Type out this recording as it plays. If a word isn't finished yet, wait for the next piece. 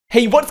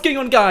Hey, what's going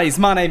on, guys?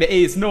 My name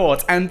is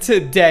Nort, and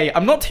today,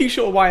 I'm not too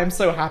sure why I'm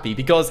so happy,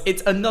 because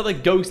it's another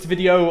ghost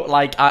video.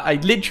 Like, I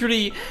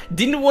literally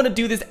didn't want to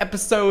do this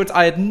episode.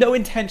 I had no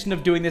intention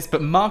of doing this,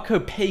 but Marco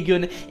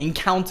Pagan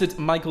encountered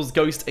Michael's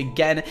ghost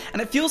again, and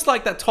it feels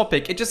like that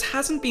topic, it just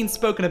hasn't been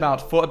spoken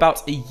about for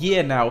about a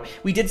year now.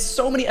 We did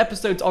so many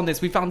episodes on this,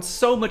 we found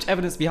so much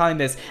evidence behind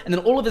this, and then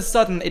all of a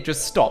sudden, it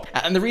just stopped.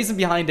 And the reason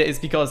behind it is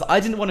because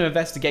I didn't want to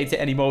investigate it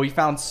anymore. We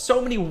found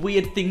so many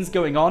weird things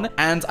going on,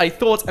 and I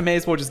thought I may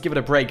as well just give it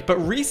a break. But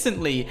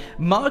recently,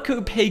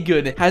 Marco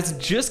Pagan has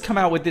just come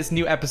out with this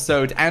new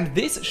episode, and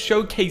this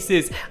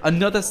showcases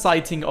another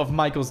sighting of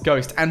Michael's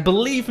ghost, and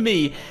believe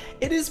me,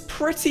 it is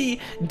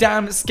pretty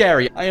damn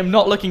scary. I am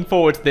not looking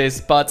forward to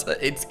this, but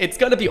it's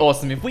gonna be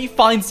awesome. If we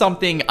find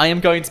something, I am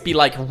going to be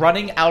like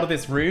running out of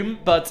this room,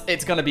 but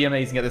it's gonna be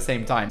amazing at the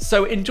same time.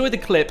 So enjoy the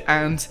clip,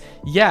 and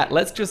yeah,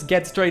 let's just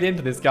get straight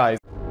into this, guys.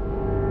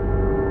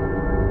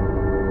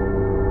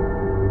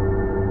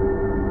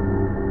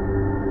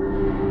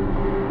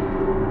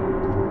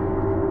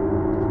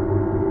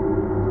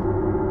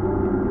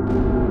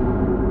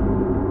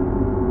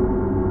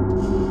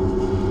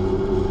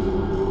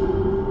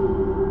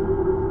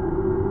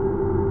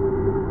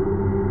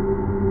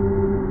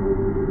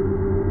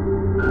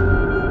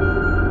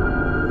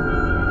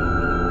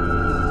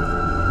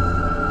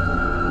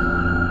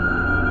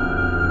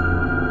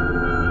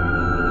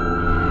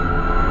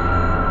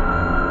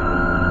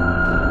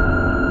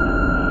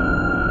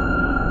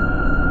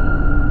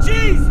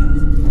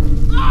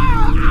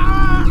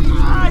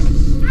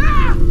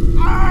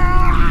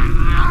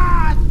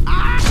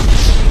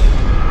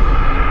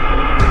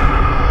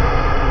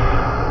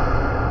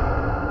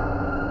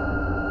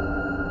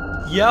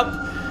 Yep,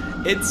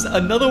 it's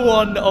another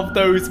one of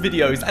those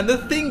videos, and the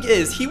thing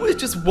is, he was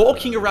just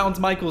walking around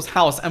Michael's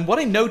house, and what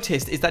I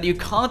noticed is that you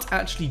can't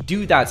actually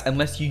do that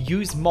unless you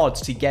use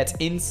mods to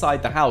get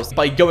inside the house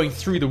by going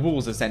through the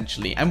walls,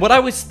 essentially. And what I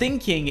was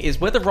thinking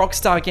is whether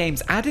Rockstar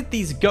Games added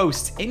these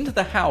ghosts into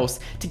the house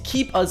to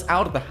keep us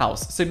out of the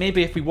house. So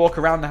maybe if we walk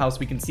around the house,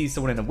 we can see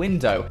someone in a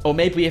window, or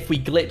maybe if we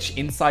glitch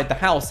inside the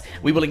house,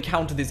 we will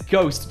encounter this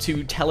ghost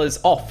to tell us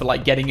off for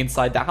like getting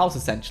inside the house,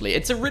 essentially.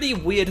 It's a really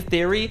weird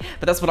theory,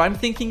 but that's what I'm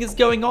thinking is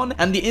going on.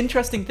 And the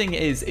interesting thing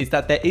is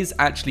that there is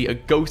actually a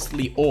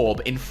ghostly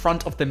orb in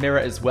front of the mirror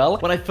as well.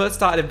 When I first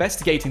started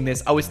investigating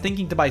this, I was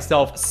thinking to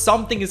myself,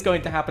 something is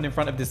going to happen in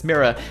front of this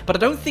mirror, but I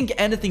don't think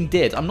anything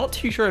did. I'm not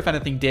too sure if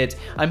anything did.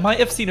 I might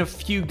have seen a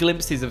few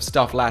glimpses of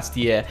stuff last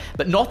year,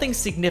 but nothing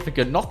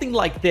significant, nothing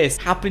like this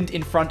happened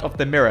in front of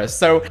the mirror.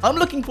 So I'm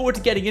looking forward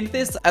to getting into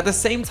this. At the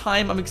same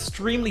time, I'm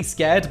extremely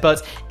scared,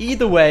 but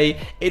either way,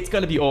 it's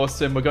going to be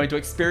awesome. We're going to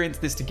experience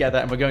this together,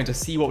 and we're going to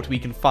see what we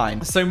can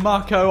find. So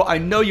Marco, I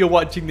know you're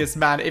watching this,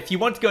 man. If you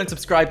want to go and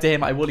subscribe to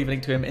him, I will leave a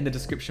link to him in the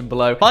description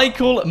below.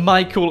 Michael,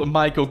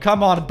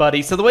 come on,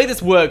 buddy. So the way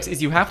this works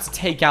is you have to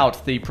take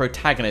out the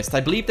protagonist.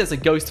 I believe there's a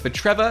ghost for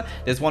Trevor,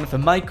 there's one for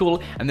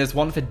Michael, and there's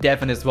one for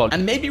Devin as well.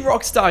 And maybe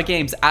Rockstar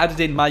Games added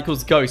in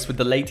Michael's ghost with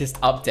the latest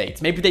update.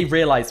 Maybe they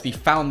realized we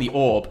found the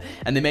orb,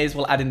 and they may as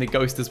well add in the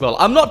ghost as well.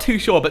 I'm not too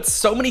sure, but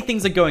so many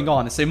things are going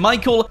on. So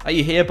Michael, are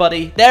you here,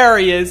 buddy? There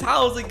he is.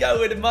 How's it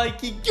going,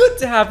 Mikey? Good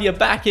to have you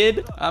back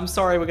in. I'm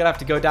sorry we're gonna have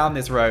to go down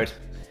this road.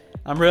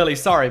 I'm really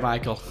sorry,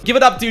 Michael. Give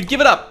it up, dude.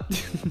 Give it up.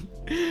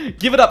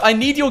 Give it up. I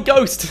need your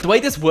ghost. The way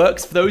this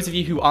works, for those of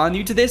you who are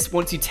new to this,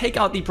 once you take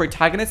out the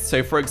protagonist,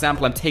 so for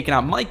example, I'm taking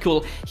out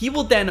Michael, he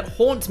will then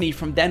haunt me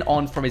from then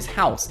on from his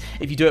house.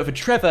 If you do it for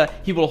Trevor,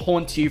 he will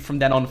haunt you from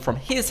then on from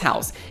his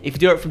house. If you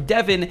do it from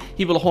Devin,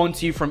 he will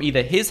haunt you from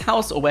either his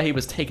house or where he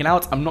was taken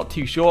out. I'm not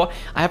too sure.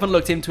 I haven't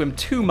looked into him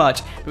too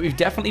much, but we've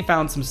definitely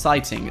found some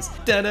sightings.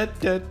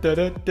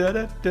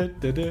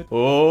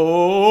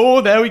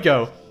 Oh, there we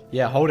go.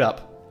 Yeah, hold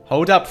up.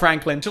 Hold up,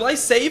 Franklin. Shall I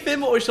save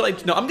him or shall I...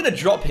 No, I'm going to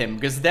drop him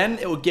because then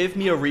it will give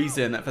me a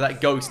reason for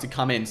that ghost to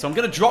come in. So I'm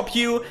going to drop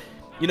you.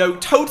 You know,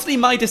 totally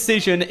my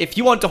decision. If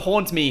you want to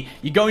haunt me,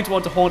 you're going to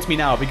want to haunt me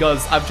now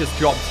because I've just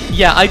dropped you.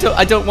 Yeah, I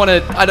don't want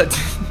to...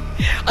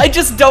 I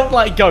just don't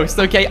like ghosts,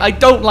 okay? I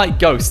don't like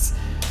ghosts.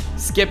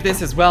 Skip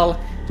this as well.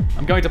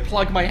 I'm going to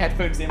plug my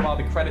headphones in while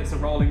the credits are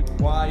rolling.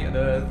 Why on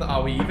earth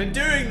are we even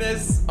doing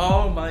this?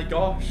 Oh my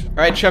gosh. All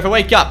right, Trevor,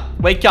 wake up.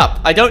 Wake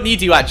up. I don't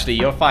need you, actually.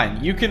 You're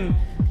fine. You can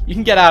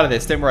get out of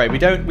this. Don't worry. We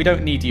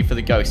don't need you for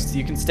the ghosts.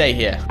 You can stay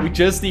here. We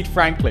just need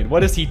Franklin.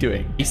 What is he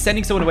doing? He's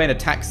sending someone away in a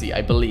taxi,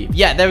 I believe.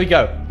 Yeah, there we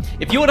go.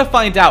 If you want to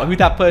find out who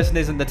that person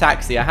is in the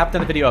taxi, I have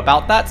done a video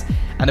about that,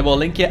 and I will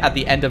link it at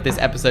the end of this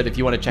episode if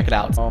you want to check it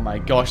out. Oh my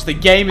gosh, the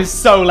game is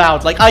so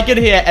loud. Like, I can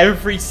hear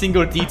every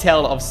single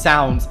detail of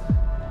sound.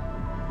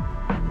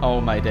 Oh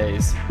my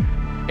days.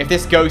 If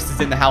this ghost is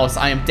in the house,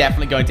 I am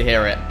definitely going to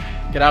hear it.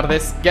 Get out of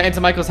this. Get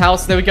into Michael's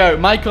house. There we go.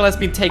 Michael has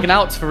been taken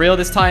out for real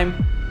this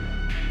time.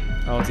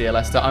 Oh dear,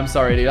 Lester. I'm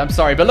sorry, dude. I'm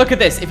sorry. But look at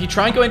this. If you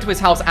try and go into his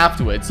house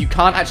afterwards, you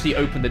can't actually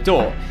open the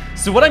door.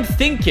 So what I'm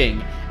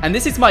thinking, And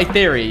this is my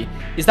theory,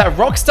 is that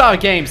Rockstar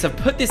Games have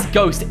put this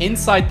ghost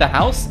inside the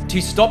house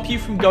to stop you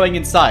from going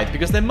inside,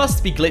 because there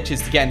must be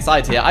glitches to get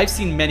inside here. I've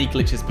seen many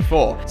glitches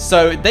before.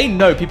 So they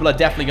know people are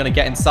definitely going to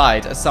get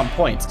inside at some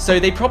point. So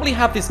they probably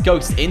have this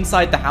ghost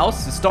inside the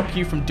house to stop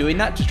you from doing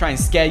that, to try and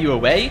scare you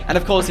away. And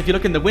of course, if you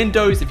look in the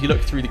windows, if you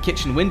look through the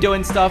kitchen window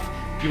and stuff,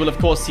 you will of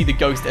course see the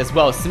ghost as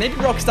well. So maybe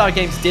Rockstar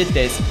Games did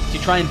this to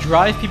try and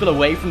drive people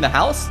away from the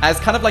house as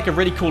kind of like a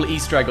really cool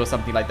Easter egg or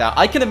something like that.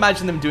 I can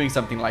imagine them doing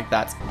something like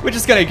that. We're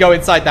just gonna go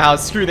inside the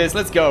house. Screw this,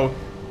 let's go.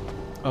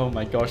 Oh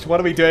my gosh, what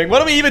are we doing?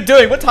 What are we even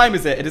doing? What time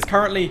is it? It is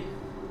currently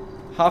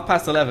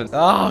 11:30.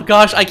 Oh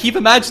gosh, I keep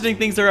imagining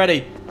things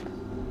already.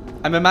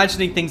 I'm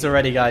imagining things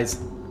already, guys.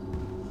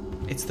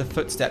 It's the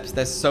footsteps,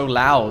 they're so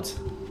loud.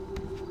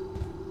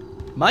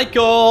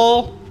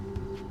 Michael!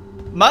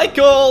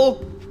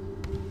 Michael!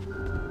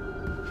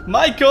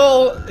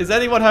 Michael! Is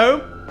anyone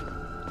home?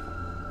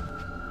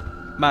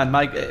 Man,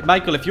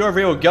 Michael, if you're a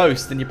real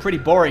ghost, then you're pretty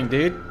boring,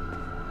 dude.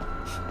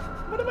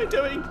 What am I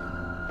doing?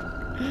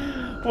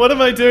 What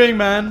am I doing,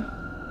 man?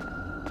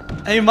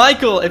 Hey,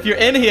 Michael, if you're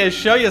in here,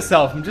 show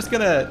yourself. I'm just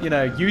gonna, you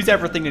know, use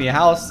everything in your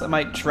house. I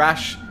might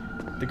trash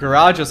the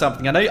garage or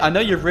something. I know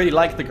you really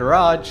like the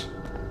garage.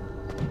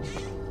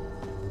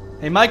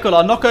 Hey, Michael,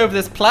 I'll knock over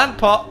this plant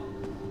pot.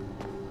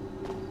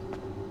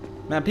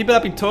 Man, people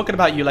have been talking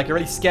about you like a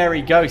really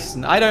scary ghost,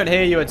 and I don't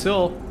hear you at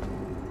all.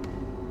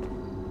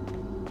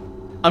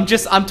 I'm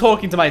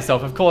talking to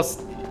myself. Of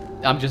course,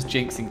 I'm just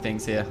jinxing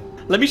things here.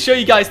 Let me show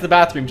you guys the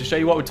bathroom to show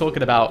you what we're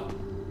talking about.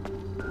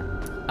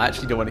 I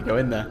actually don't want to go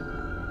in there.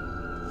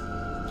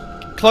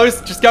 Close,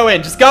 just go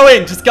in, just go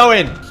in, just go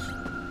in.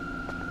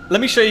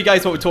 Let me show you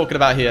guys what we're talking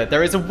about here.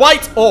 There is a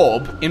white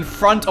orb in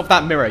front of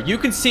that mirror. You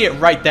can see it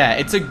right there.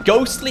 It's a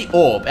ghostly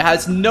orb. It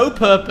has no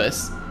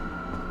purpose,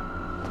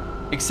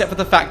 except for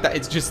the fact that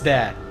it's just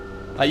there.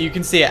 Like, you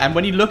can see it, and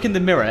when you look in the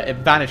mirror, it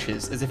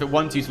vanishes as if it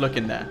wants you to look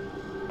in there.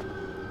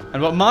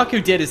 And what Marco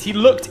did is he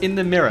looked in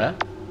the mirror.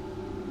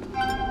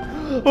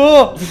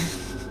 Oh!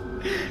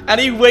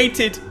 And he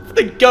waited for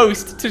the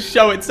ghost to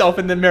show itself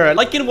in the mirror.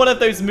 Like in one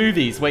of those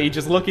movies where you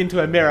just look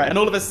into a mirror and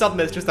all of a sudden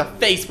there's just a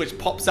face which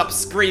pops up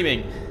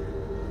screaming.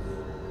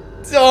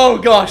 Oh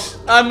gosh,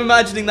 I'm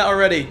imagining that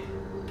already.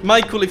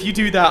 Michael, if you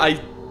do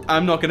that,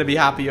 I'm not going to be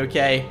happy,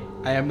 okay?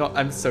 I'm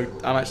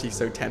actually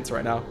so tense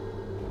right now.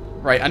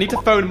 Right, I need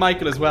to phone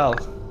Michael as well.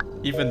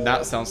 Even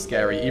that sounds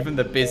scary. Even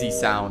the busy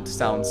sound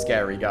sounds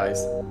scary,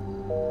 guys.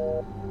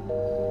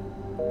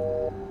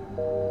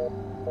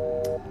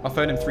 I'll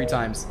phone him 3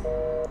 times.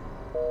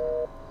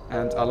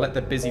 And I'll let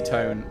the busy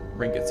tone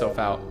ring itself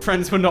out.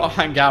 Friends will not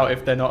hang out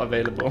if they're not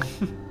available.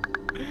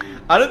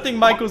 I don't think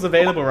Michael's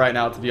available right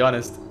now, to be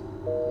honest.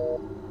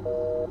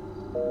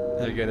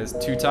 There we go, there's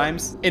 2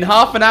 times. In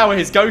half an hour,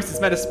 his ghost is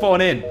meant to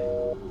spawn in.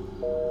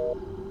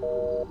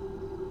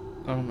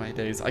 Oh my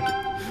days.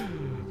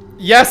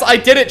 Yes, I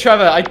did it,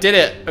 Trevor. I did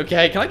it.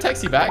 Okay, can I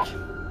text you back?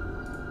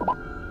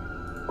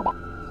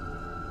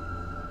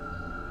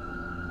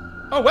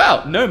 Oh,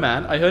 wow. No,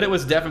 man. I heard it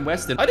was Devin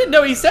Weston. I didn't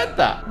know he said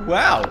that.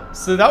 Wow.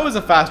 So that was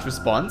a fast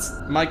response.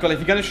 Michael, if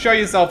you're going to show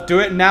yourself, do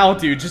it now,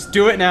 dude. Just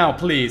do it now,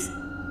 please.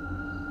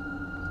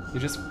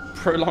 You're just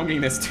prolonging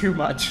this too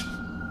much.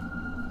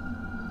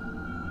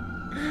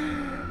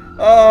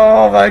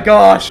 Oh my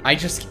gosh.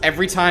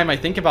 Every time I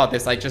think about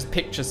this, I just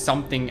picture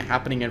something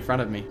happening in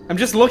front of me. I'm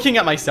just looking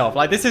at myself.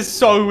 Like, this is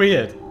so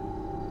weird.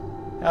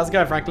 How's it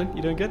going, Franklin?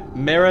 You doing good?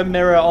 Mirror,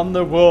 mirror on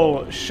the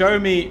wall. Show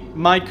me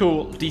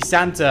Michael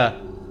DeSanta.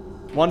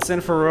 Once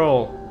and for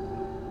all.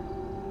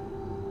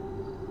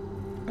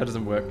 That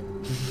doesn't work.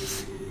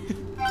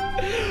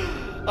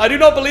 I do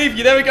not believe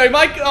you. There we go.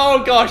 Mike.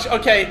 Oh gosh.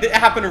 Okay. It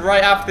happened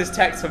right after this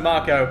text from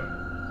Marco.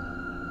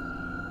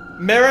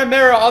 Mirror,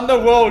 mirror on the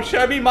wall.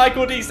 Show me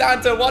Michael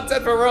DeSanta once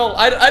and for all.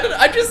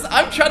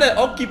 I'm trying to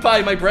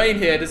occupy my brain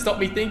here to stop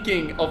me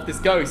thinking of this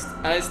ghost.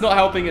 And it's not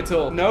helping at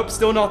all. Nope.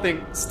 Still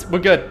nothing. We're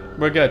good.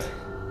 We're good.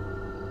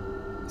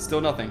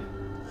 Still nothing.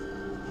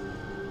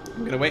 I'm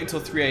going to wait until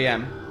 3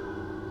 a.m.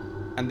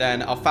 And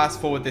then I'll fast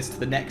forward this to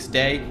the next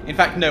day. In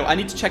fact, no, I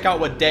need to check out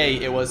what day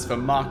it was for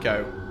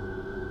Marco.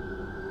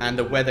 And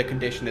the weather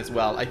condition as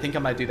well. I think I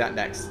might do that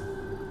next.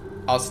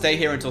 I'll stay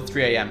here until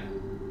 3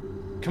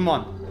 a.m. Come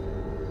on.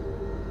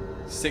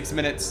 6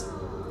 minutes.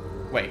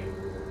 Wait.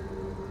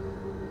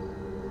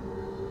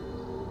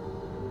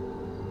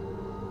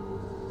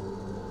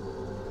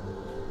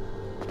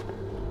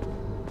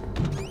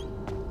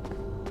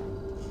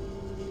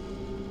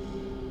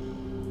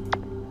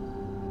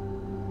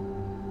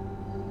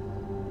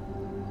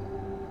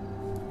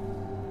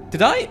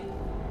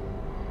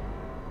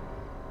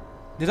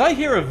 Did I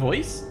hear a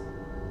voice?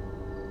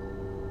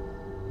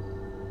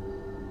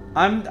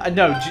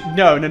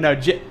 No.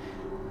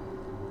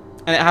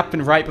 And it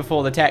happened right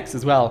before the text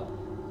as well.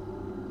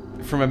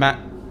 From a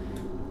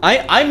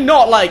I'm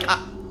not like,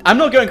 I'm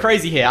not going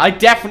crazy here. I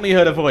definitely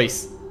heard a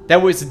voice. There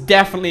was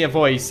definitely a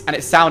voice and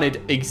it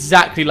sounded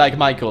exactly like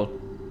Michael.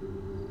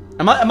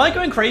 Am I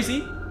going crazy?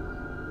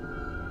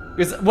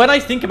 Because when I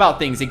think about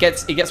things, it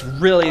gets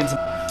really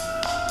into...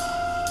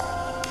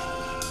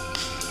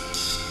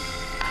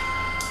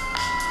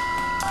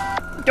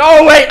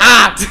 Go away!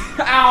 Ah!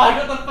 Ow! I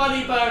got the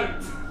funny bone!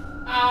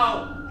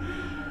 Ow!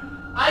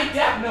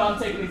 No, I'm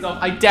taking these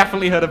off. I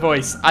definitely heard a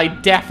voice. I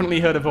definitely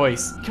heard a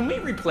voice. Can we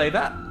replay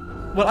that?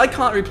 Well, I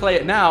can't replay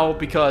it now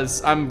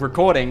because I'm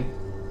recording.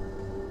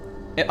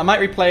 I might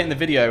replay it in the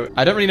video.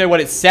 I don't really know what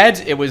it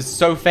said. It was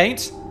so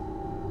faint.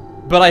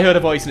 But I heard a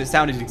voice and it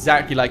sounded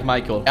exactly like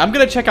Michael. I'm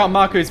gonna check out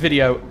Marco's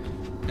video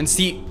and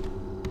see.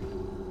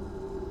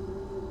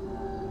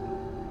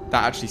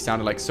 That actually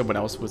sounded like someone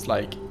else was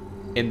like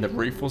in the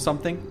roof or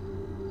something.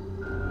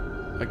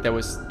 Like there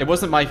was, it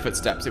wasn't my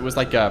footsteps. It was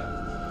like a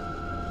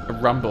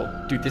rumble.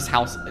 Dude, this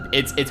house,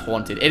 it's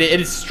haunted. It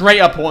is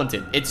straight up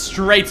haunted. It's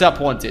straight up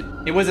haunted.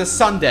 It was a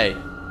Sunday.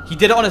 He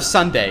did it on a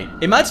Sunday.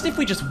 Imagine if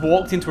we just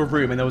walked into a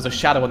room and there was a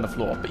shadow on the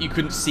floor, but you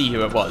couldn't see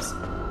who it was.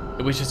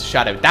 It was just a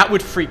shadow. That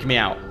would freak me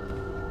out.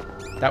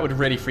 That would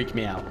really freak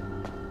me out.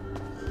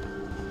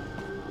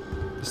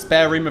 The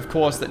spare room, of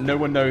course, that no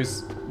one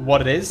knows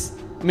what it is.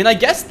 I mean, I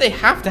guess they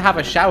have to have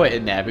a shower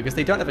in there because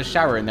they don't have a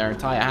shower in their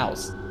entire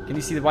house. Can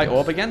you see the white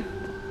orb again?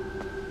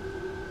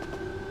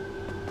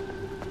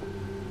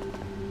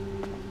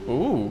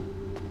 Ooh.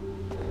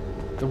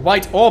 The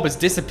white orb has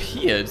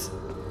disappeared.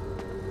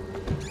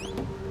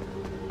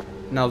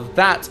 Now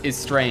that is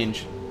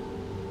strange.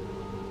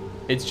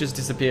 It's just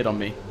disappeared on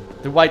me.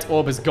 The white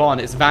orb is gone.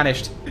 It's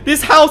vanished.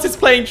 This house is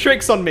playing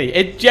tricks on me.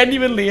 It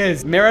genuinely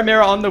is. Mirror,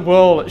 mirror on the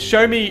wall.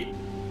 Show me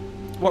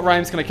what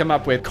rhymes can I come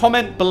up with.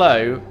 Comment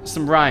below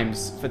some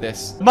rhymes for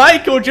this.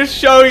 Michael, just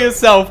show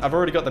yourself. I've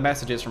already got the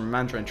messages from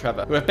Amanda and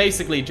Trevor, who have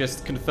basically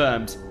just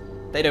confirmed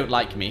they don't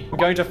like me. I'm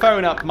going to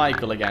phone up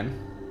Michael again,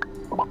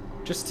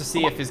 just to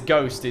see if his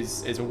ghost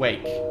is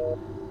awake.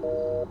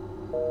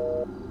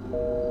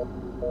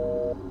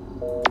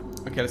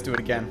 Okay, let's do it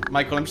again.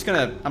 Michael,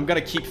 I'm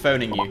gonna keep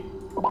phoning you.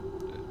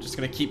 Just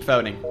gonna keep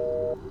phoning.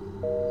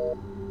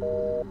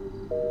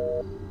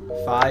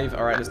 5.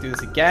 All right, let's do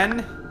this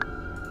again.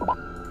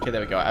 Okay,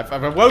 there we go.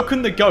 I've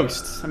awoken the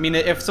ghost. I mean,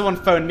 if someone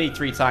phoned me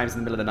 3 times in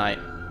the middle of the night,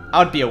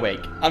 I would be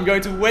awake. I'm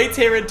going to wait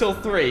here until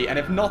 3, and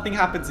if nothing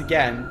happens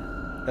again,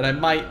 then I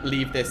might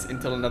leave this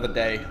until another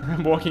day.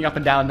 I'm walking up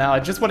and down now. I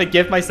just want to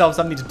give myself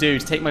something to do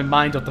to take my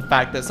mind off the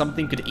fact that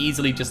something could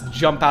easily just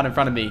jump out in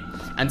front of me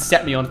and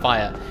set me on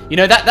fire. You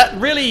know, that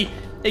really,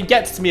 it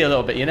gets to me a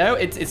little bit, you know?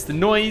 It's the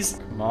noise.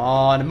 Come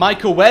on,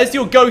 Michael, where's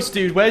your ghost,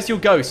 dude? Where's your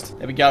ghost?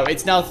 There we go.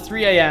 It's now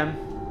 3 a.m.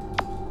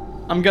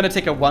 I'm gonna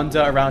take a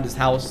wander around his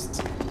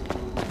house.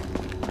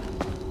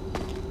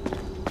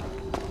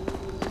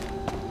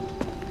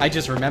 I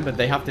just remembered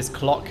they have this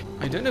clock.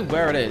 I don't know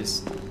where it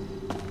is,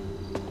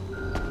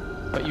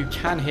 but you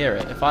can hear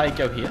it. If I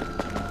go here.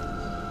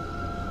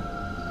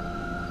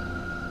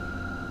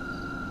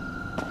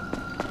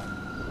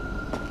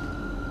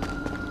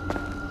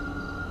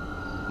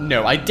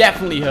 No, I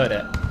definitely heard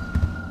it.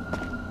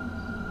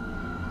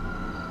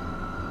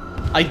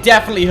 I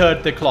definitely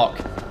heard the clock.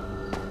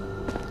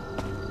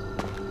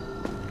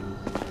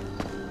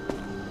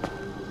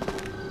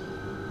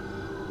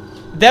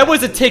 There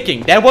was a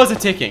ticking. There was a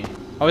ticking.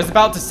 I was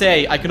about to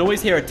say, I can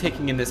always hear a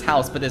ticking in this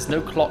house, but there's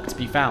no clock to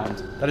be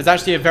found. That is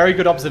actually a very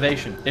good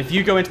observation. If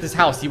you go into this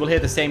house, you will hear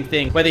the same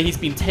thing. Whether he's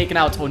been taken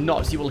out or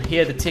not, you will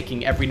hear the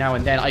ticking every now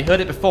and then. I heard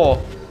it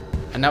before,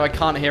 and now I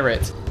can't hear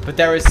it. But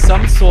there is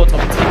some sort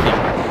of ticking.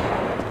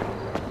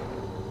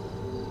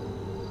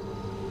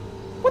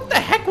 What the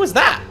heck was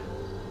that?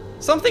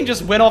 Something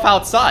just went off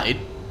outside.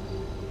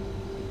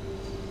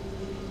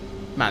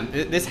 Man,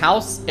 this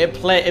house, it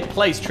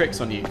plays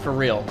tricks on you, for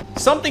real.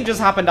 Something just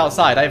happened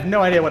outside. I have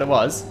no idea what it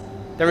was.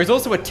 There is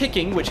also a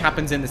ticking, which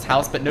happens in this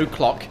house, but no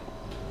clock.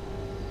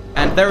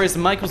 And there is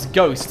Michael's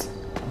ghost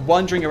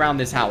wandering around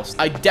this house.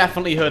 I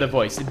definitely heard a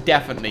voice,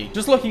 definitely.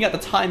 Just looking at the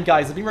time,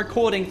 guys, I've been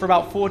recording for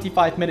about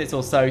 45 minutes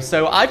or so,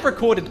 so I've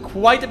recorded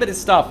quite a bit of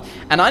stuff,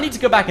 and I need to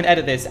go back and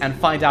edit this and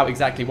find out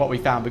exactly what we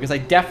found, because I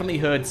definitely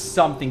heard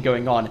something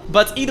going on.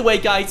 But either way,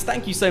 guys,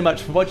 thank you so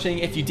much for watching.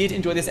 If you did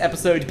enjoy this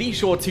episode, be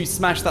sure to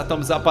smash that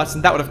thumbs up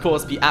button. That would, of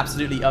course, be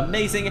absolutely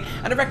amazing,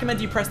 and I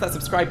recommend you press that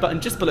subscribe button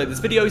just below this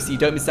video so you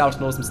don't miss out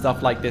on awesome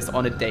stuff like this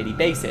on a daily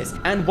basis.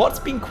 And what's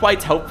been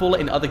quite helpful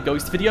in other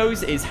ghost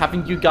videos is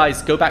having you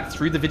guys go back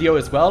through the video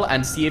as well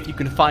and see if you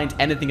can find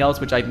anything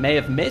else which I may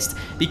have missed,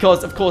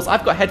 because of course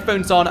I've got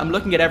headphones on, I'm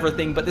looking at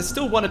everything, but there's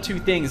still 1 or 2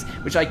 things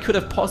which I could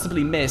have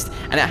possibly missed,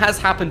 and it has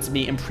happened to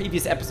me in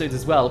previous episodes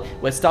as well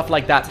where stuff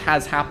like that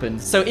has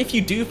happened. So if you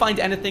do find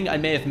anything I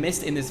may have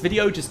missed in this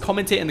video, just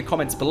comment it in the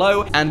comments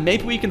below, and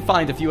maybe we can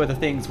find a few other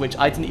things which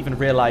I didn't even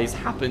realize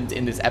happened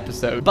in this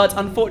episode. But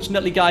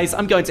unfortunately, guys,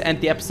 I'm going to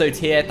end the episode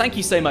here. Thank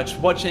you so much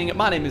for watching.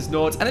 My name is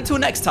Nort, and until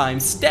next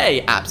time,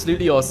 stay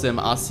absolutely awesome.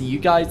 I'll see you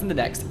guys in the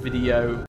next video.